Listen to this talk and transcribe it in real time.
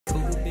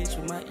bitch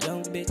with my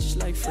young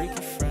bitch like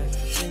Freaky Friday.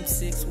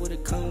 M6 with a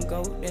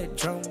Congo, that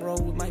drum roll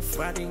with my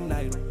Friday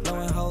night.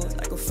 Blowing hoes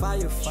like a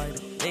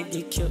firefighter, they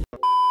get killed.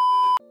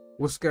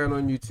 What's going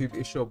on YouTube?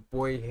 It's your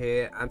boy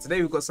here, and today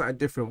we've got something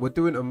different. We're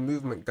doing a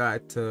movement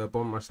guide to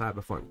Bomb Rush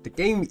Cyberfunk. The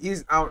game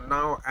is out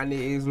now and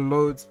it is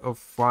loads of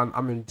fun.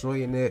 I'm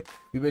enjoying it.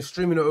 We've been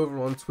streaming it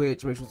over on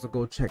Twitch. Make sure to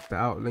go check that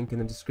out, link in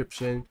the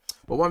description.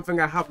 But one thing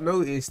I have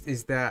noticed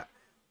is that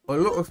a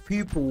lot of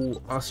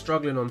people are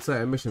struggling on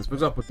certain missions. For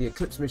example, the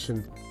Eclipse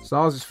mission. So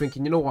I was just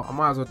thinking, you know what, I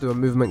might as well do a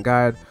movement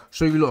guide,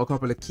 show you a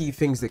couple of key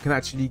things that can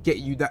actually get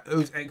you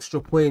those extra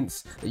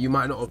points that you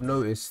might not have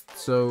noticed.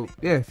 So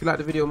yeah, if you like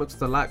the video, make sure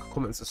to like,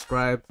 comment,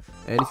 subscribe,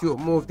 and if you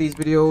want more of these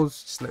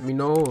videos, just let me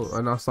know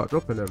and I'll start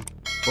dropping them.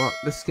 But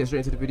let's get straight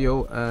into the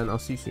video and I'll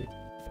see you soon.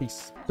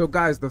 Peace. So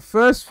guys, the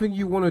first thing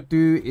you want to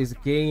do is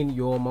gain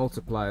your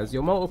multipliers.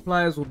 Your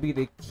multipliers will be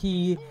the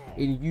key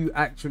in you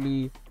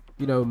actually,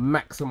 you know,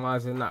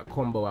 maximizing that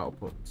combo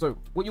output. So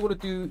what you want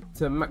to do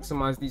to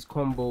maximize these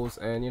combos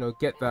and, you know,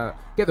 get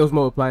those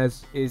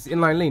multipliers is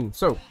inline lean.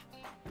 So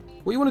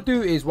what you want to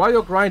do is, while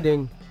you're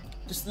grinding,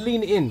 just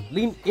lean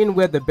in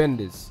where the bend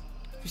is.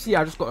 You see,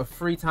 I just got a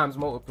 3 times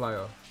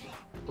multiplier.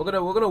 We're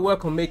gonna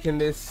work on making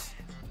this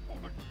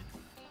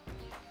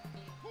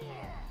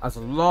as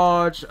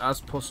large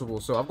as possible.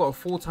 So I've got a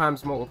 4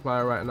 times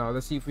multiplier right now.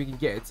 Let's see if we can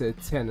get it to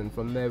 10, and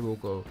from there we'll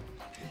go.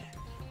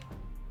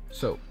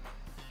 So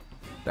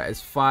that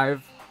is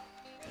 5.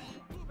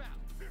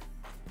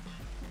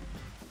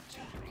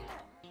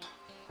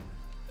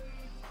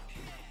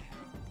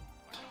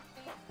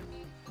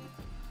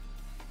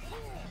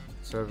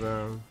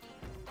 Seven.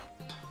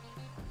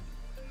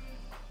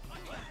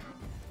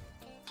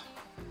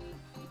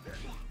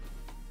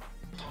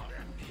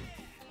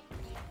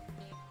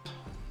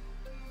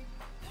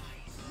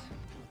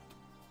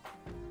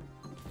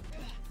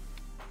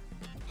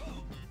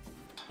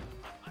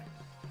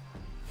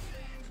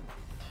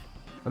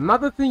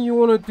 Another thing you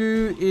want to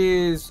do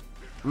is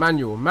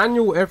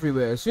manual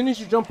everywhere. As soon as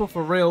you jump off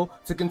a rail,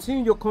 to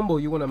continue your combo,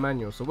 you want a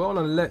manual. So we're on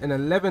an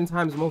 11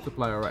 times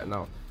multiplier right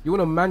now. You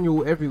want a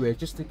manual everywhere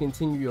just to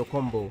continue your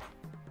combo.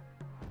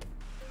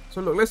 So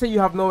look, let's say you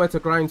have nowhere to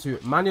grind to.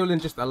 Manualing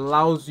just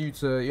allows you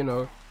to, you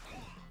know,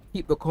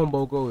 keep the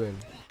combo going.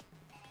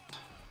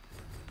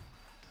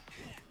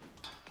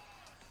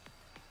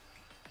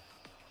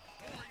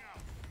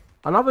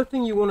 Another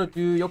thing you want to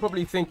do, you're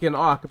probably thinking,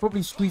 oh, I could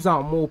probably squeeze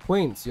out more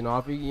points. You know,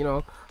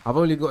 I've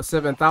only got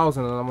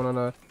 7,000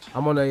 and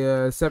I'm on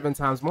a 7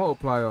 times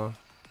multiplier.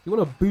 You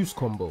want a boost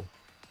combo.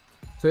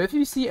 So if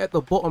you see at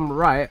the bottom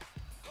right,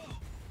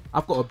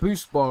 I've got a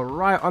boost bar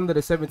right under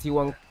the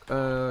 71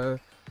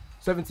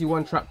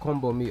 track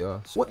combo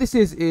meter. So what this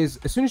is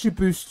as soon as you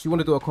boost, you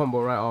want to do a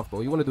combo right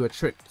after. You want to do a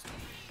trick.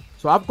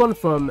 So I've gone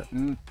from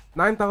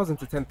 9,000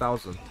 to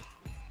 10,000.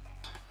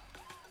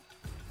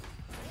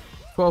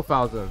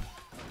 12,000,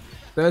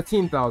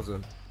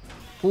 13,000,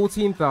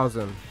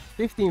 14,000,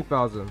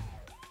 15,000.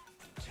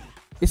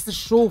 It's the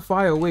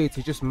surefire way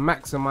to just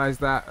maximize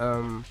that,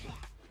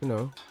 you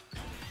know,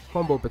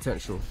 combo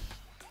potential.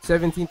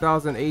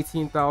 17,000,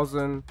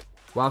 18,000,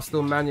 while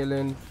still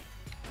manualing.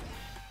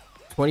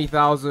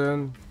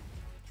 20,000,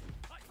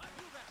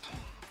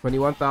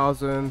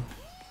 21,000,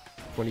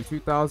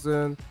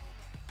 22,000.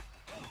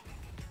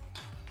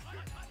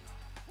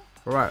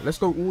 All right, let's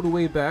go all the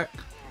way back.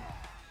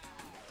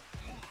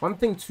 One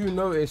thing to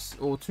notice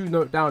or to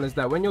note down is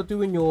that when you're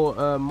doing your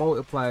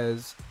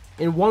multipliers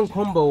in one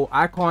combo,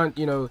 I can't,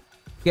 you know,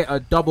 get a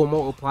double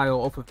multiplier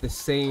off of the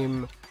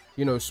same,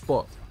 you know,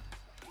 spot.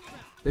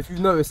 If you've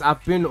noticed,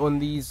 I've been on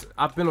these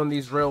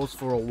rails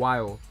for a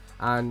while,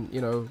 and you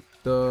know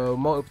the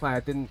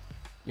multiplier didn't,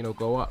 you know,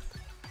 go up.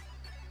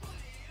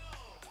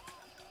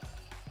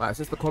 Right,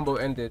 since the combo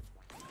ended,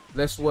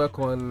 let's work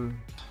on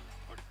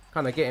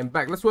kind of getting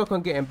back. Let's work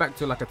on getting back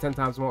to like a 10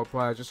 times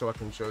multiplier, just so I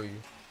can show you.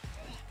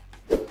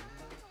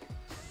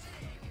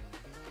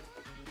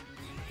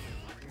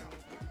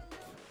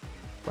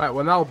 Right,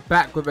 we're now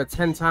back with a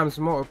 10 times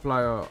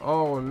multiplier.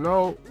 Oh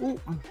no. Ooh.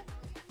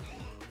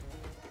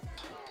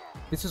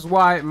 This is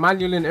why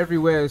manualing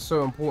everywhere is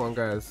so important,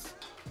 guys.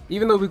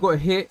 Even though we got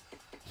hit,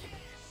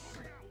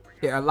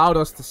 it allowed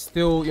us to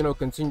still, you know,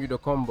 continue the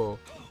combo.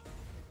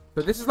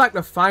 But this is like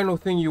the final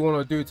thing you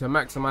want to do to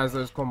maximize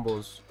those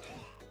combos.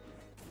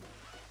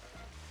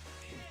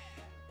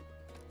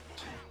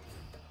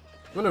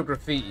 You want to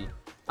graffiti.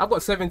 I've got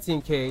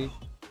 17k,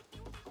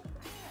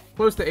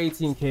 close to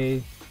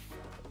 18k.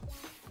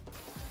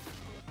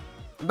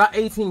 That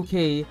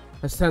 18k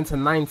has turned to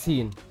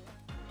 19.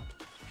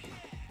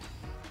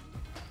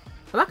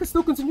 And I can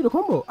still continue the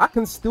combo. I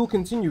can still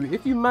continue.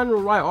 If you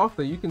manual right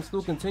after, you can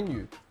still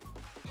continue.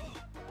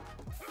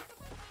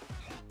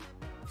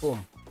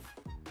 Boom.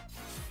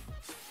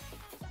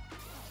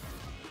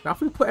 Now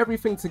if we put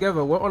everything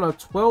together, we're on a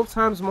 12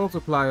 times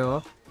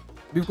multiplier.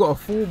 We've got a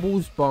full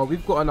boost bar.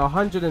 We've got an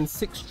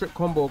 106 trick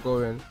combo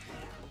going.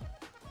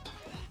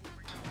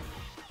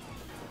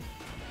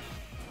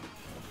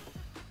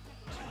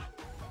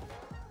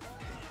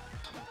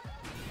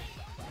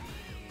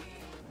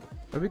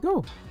 There we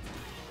go.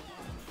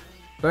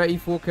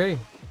 34k.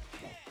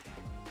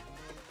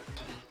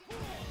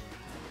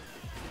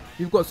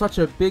 You've got such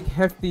a big,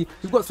 hefty,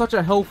 you've got such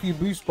a healthy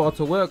boost bar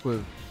to work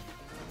with.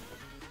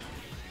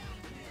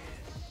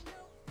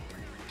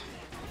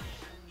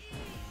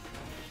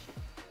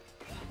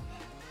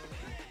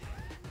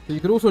 So you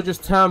could also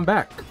just turn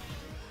back.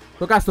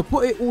 But guys, to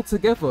put it all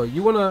together,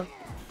 you wanna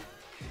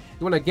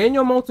gain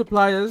your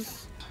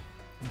multipliers,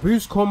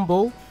 boost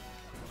combo.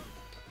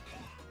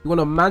 You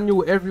wanna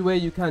manual everywhere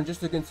you can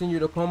just to continue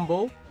the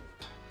combo.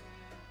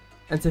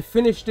 And to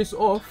finish this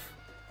off,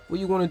 what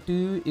you want to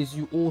do is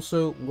you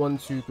also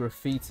want to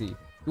graffiti. You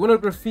want to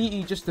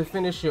graffiti just to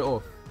finish it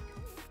off.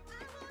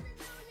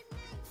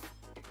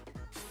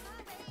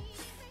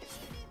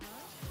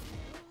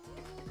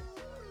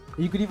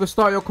 You could either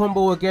start your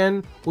combo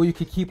again, or you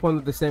could keep on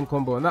with the same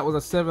combo, and that was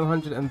a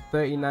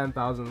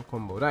 739,000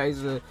 combo. That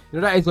is a,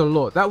 that is a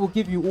lot. That will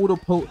give you all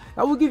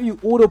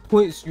the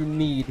points you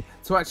need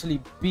to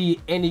actually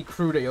beat any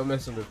crew that you're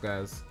messing with,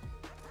 guys.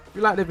 If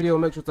you like the video,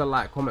 make sure to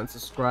like, comment,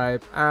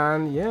 subscribe,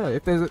 and yeah,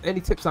 if there's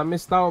any tips I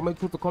missed out, make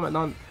sure to comment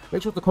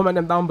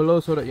them down below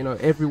so that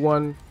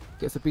everyone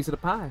gets a piece of the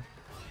pie.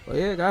 But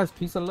yeah, guys,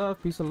 peace and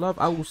love.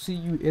 I will see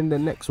you in the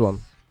next one.